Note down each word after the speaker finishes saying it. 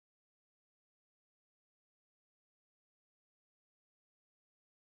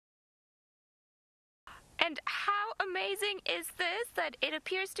And how amazing is this that it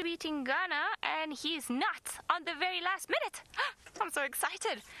appears to be Tingana and he's not on the very last minute. I'm so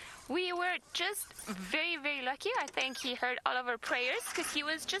excited. We were just very, very lucky. I think he heard all of our prayers because he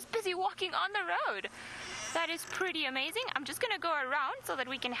was just busy walking on the road. That is pretty amazing. I'm just going to go around so that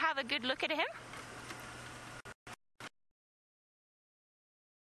we can have a good look at him.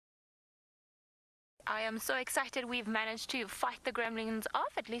 I am so excited we've managed to fight the gremlins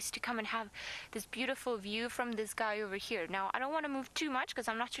off, at least to come and have this beautiful view from this guy over here. Now, I don't want to move too much because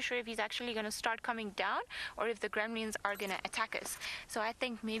I'm not too sure if he's actually going to start coming down or if the gremlins are going to attack us. So I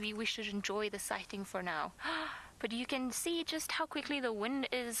think maybe we should enjoy the sighting for now. But you can see just how quickly the wind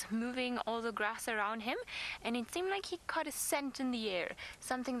is moving all the grass around him, and it seemed like he caught a scent in the air,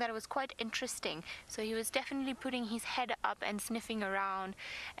 something that was quite interesting. So he was definitely putting his head up and sniffing around,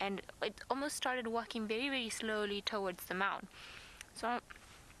 and it almost started walking very, very slowly towards the mound. So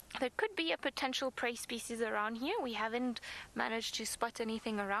there could be a potential prey species around here. We haven't managed to spot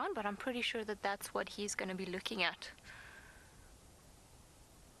anything around, but I'm pretty sure that that's what he's going to be looking at.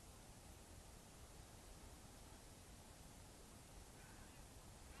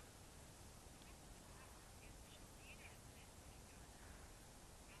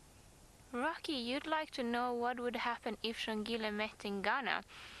 Rocky, you'd like to know what would happen if Shangile met Tingana.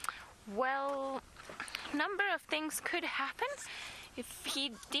 Well, a number of things could happen. If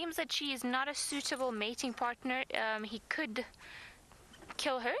he deems that she is not a suitable mating partner, he could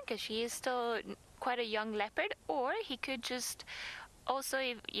kill her because she is still quite a young leopard, or he could just also,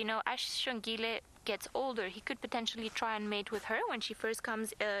 if, you know, as Shangile gets older, he could potentially try and mate with her when she first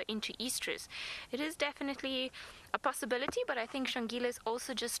comes into estrus. It is definitely a possibility, but I think Shangile is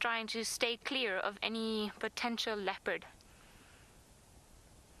also just trying to stay clear of any potential leopard.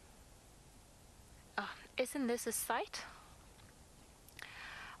 Oh, isn't this a sight?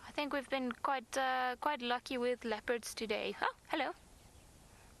 I think we've been quite lucky with leopards today. Oh, hello.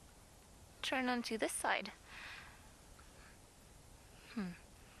 Turn onto this side.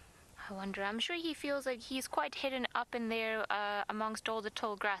 I wonder, I'm sure he feels like he's quite hidden up in there amongst all the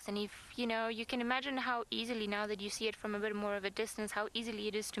tall grass, and if, you know, you can imagine how easily, now that you see it from a bit more of a distance, how easily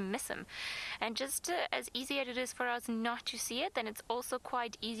it is to miss him. And just as easy as it is for us not to see it, then it's also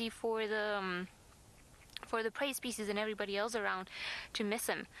quite easy for the prey species and everybody else around to miss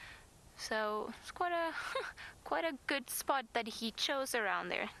him. So it's quite a good spot that he chose around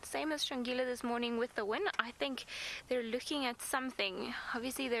there. Same as Shangile this morning with the wind. I think they're looking at something.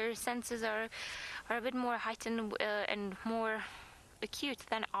 Obviously their senses are a bit more heightened and more acute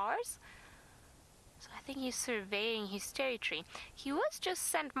than ours. So I think he's surveying his territory. He was just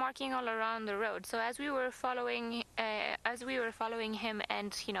scent marking all around the road. So as we were following him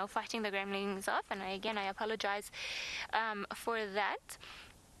and, you know, fighting the gremlins off, and I apologize for that.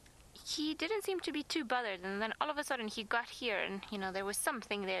 He didn't seem to be too bothered, and then all of a sudden he got here, and, you know, there was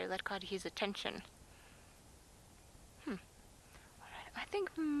something there that caught his attention. Alright, I think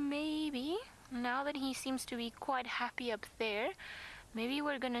maybe now that he seems to be quite happy up there, maybe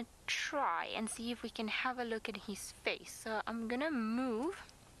we're gonna try and see if we can have a look at his face. So I'm gonna move,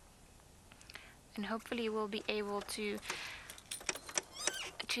 and hopefully we'll be able to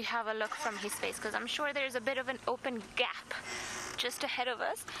have a look from his face, because I'm sure there's a bit of an open gap just ahead of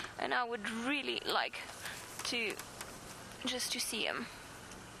us, and I would really like to just to see him.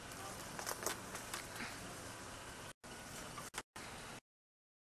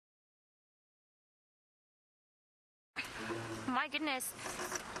 My goodness,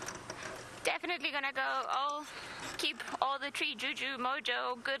 definitely gonna go. I'll keep all the tree juju,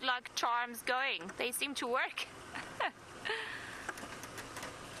 mojo, good luck charms going. They seem to work.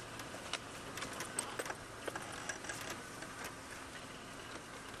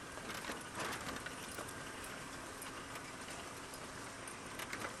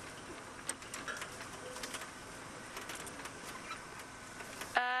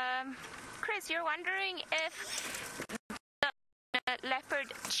 Chris, you're wondering if the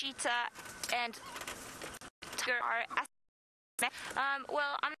leopard, cheetah, and tiger are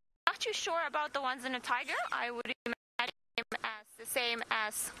well, I'm not too sure about the ones in a tiger. I would imagine him as the same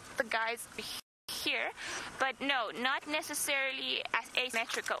as the guys here, but no, not necessarily as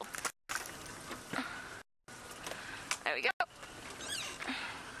asymmetrical. There we go.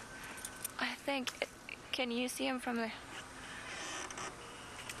 I think, can you see him from there?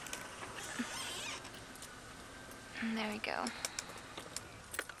 There we go.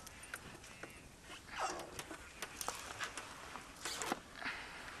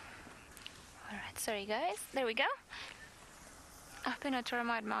 Alright, sorry guys. There we go. Up in a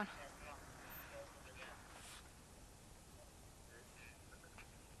termite mound.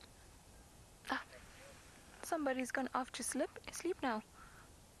 somebody's gone off to sleep now.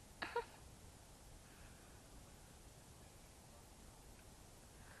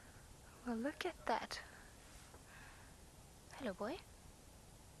 Well, look at that. Hello, boy.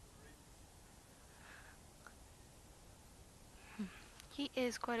 He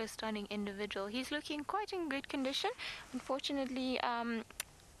is quite a stunning individual. He's looking quite in good condition. Unfortunately,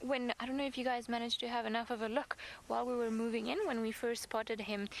 when I don't know if you guys managed to have enough of a look while we were moving in when we first spotted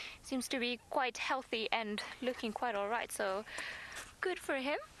him. Seems to be quite healthy and looking quite alright, so good for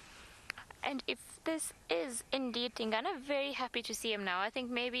him. And if this is indeed Tingana, very happy to see him now. I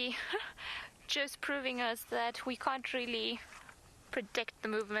think maybe just proving us that we can't really predict the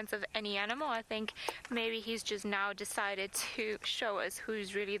movements of any animal. I think maybe he's just now decided to show us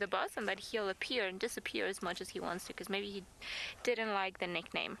who's really the boss, and that he'll appear and disappear as much as he wants to, because maybe he didn't like the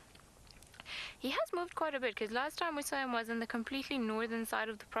nickname. He has moved quite a bit, because last time we saw him was in the completely northern side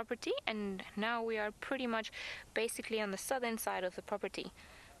of the property, and now we are pretty much basically on the southern side of the property.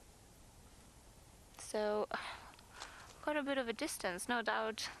 So quite a bit of a distance. No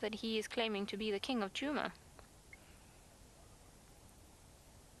doubt that he is claiming to be the king of Djuma.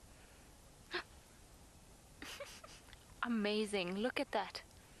 Amazing, look at that.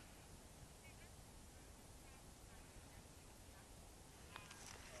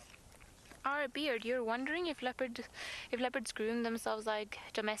 Our beard, you're wondering if leopards groom themselves like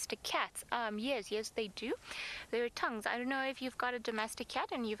domestic cats. Yes, they do. Their tongues. I don't know if you've got a domestic cat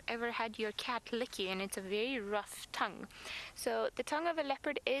and you've ever had your cat lick you, and it's a very rough tongue. So the tongue of a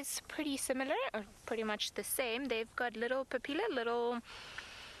leopard is pretty similar, or pretty much the same. They've got little papillae,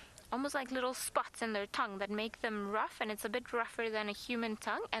 almost like little spots in their tongue that make them rough, and it's a bit rougher than a human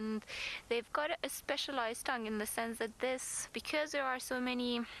tongue. And they've got a specialized tongue in the sense that because there are so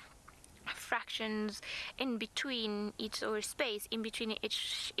many fractions in between each, or space in between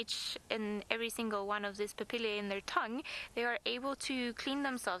each and every single one of these papillae in their tongue, they are able to clean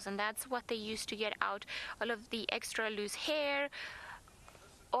themselves, and that's what they use to get out all of the extra loose hair,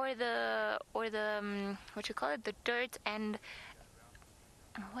 or the the dirt, and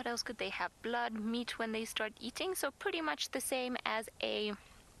what else could they have? Blood, meat when they start eating. So pretty much the same as a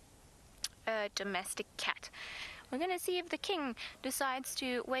domestic cat. We're gonna see if the king decides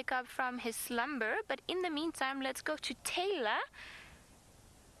to wake up from his slumber, but in the meantime, let's go to Taylor.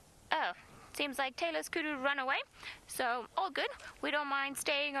 Oh, seems like Taylor's kudu run away, so all good. We don't mind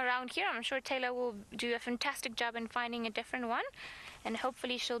staying around here. I'm sure Taylor will do a fantastic job in finding a different one, and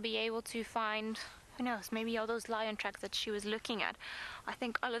hopefully she'll be able to find, who knows, maybe all those lion tracks that she was looking at. I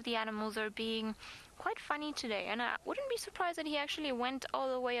think all of the animals are being quite funny today, and I wouldn't be surprised that he actually went all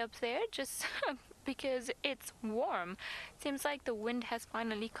the way up there just because it's warm. Seems like the wind has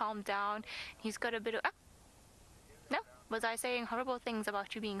finally calmed down. He's got a bit of... No, was I saying horrible things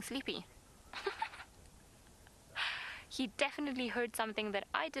about you being sleepy? He definitely heard something that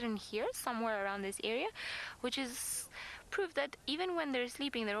I didn't hear somewhere around this area, which is proof that even when they're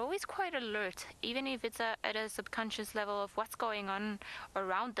sleeping, they're always quite alert, even if it's at a subconscious level of what's going on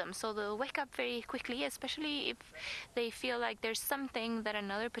around them. So they'll wake up very quickly, especially if they feel like there's something, that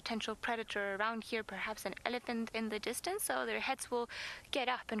another potential predator around here, perhaps an elephant in the distance. So their heads will get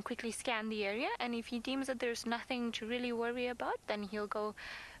up and quickly scan the area, and if he deems that there's nothing to really worry about, then he'll go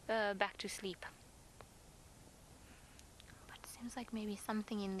back to sleep. But it seems like maybe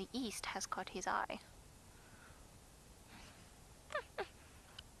something in the east has caught his eye.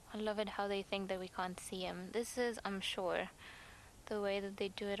 I love it how they think that we can't see him. This is, I'm sure, the way that they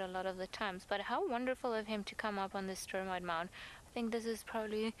do it a lot of the times. But how wonderful of him to come up on this termite mound. I think this is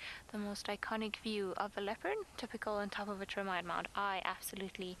probably the most iconic view of a leopard, typical on top of a termite mound. I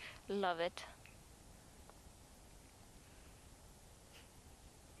absolutely love it.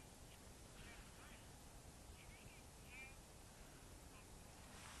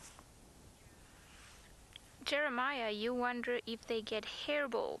 Jeremiah, you wonder if they get hair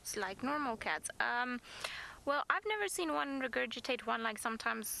bulbs like normal cats. Well, I've never seen one regurgitate one like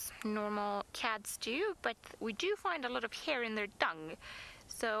sometimes normal cats do, but we do find a lot of hair in their tongue.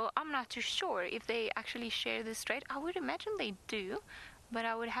 So I'm not too sure if they actually share this trait. I would imagine they do, but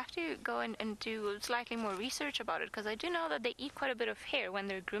I would have to go and do slightly more research about it, because I do know that they eat quite a bit of hair when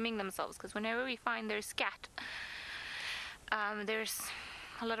they're grooming themselves, because whenever we find their scat, there's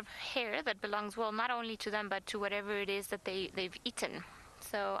a lot of hair that belongs, well, not only to them, but to whatever it is that they've eaten.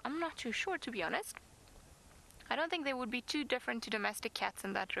 So I'm not too sure, to be honest. I don't think they would be too different to domestic cats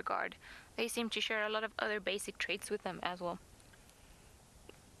in that regard. They seem to share a lot of other basic traits with them as well.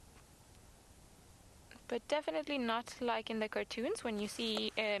 But definitely not like in the cartoons when you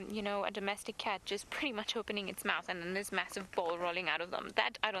see, you know, a domestic cat just pretty much opening its mouth and then this massive ball rolling out of them.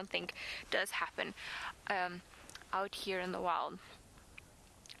 That I don't think does happen out here in the wild.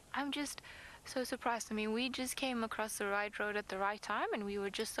 I'm just so surprised. I mean, we just came across the right road at the right time and we were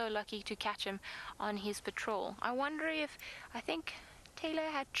just so lucky to catch him on his patrol. I wonder if, I think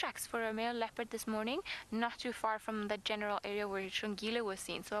Taylor had tracks for a male leopard this morning, not too far from the general area where Shungila was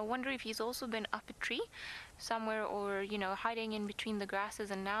seen. So I wonder if he's also been up a tree somewhere, or, you know, hiding in between the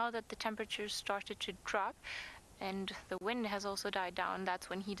grasses. And now that the temperatures started to drop and the wind has also died down, that's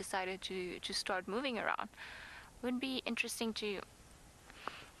when he decided to start moving around. Would be interesting to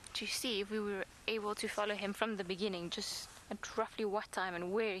see if we were able to follow him from the beginning, just at roughly what time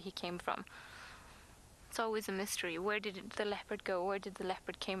and where he came from. It's always a mystery. Where did the leopard go? Where did the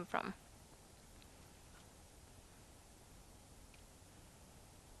leopard came from?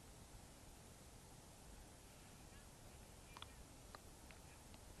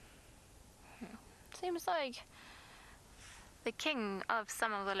 Seems like the king of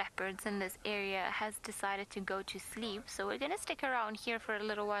some of the leopards in this area has decided to go to sleep, so we're gonna stick around here for a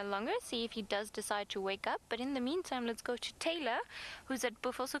little while longer, see if he does decide to wake up. But in the meantime, let's go to Taylor, who's at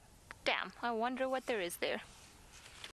Buffalo. Damn, I wonder what there is there.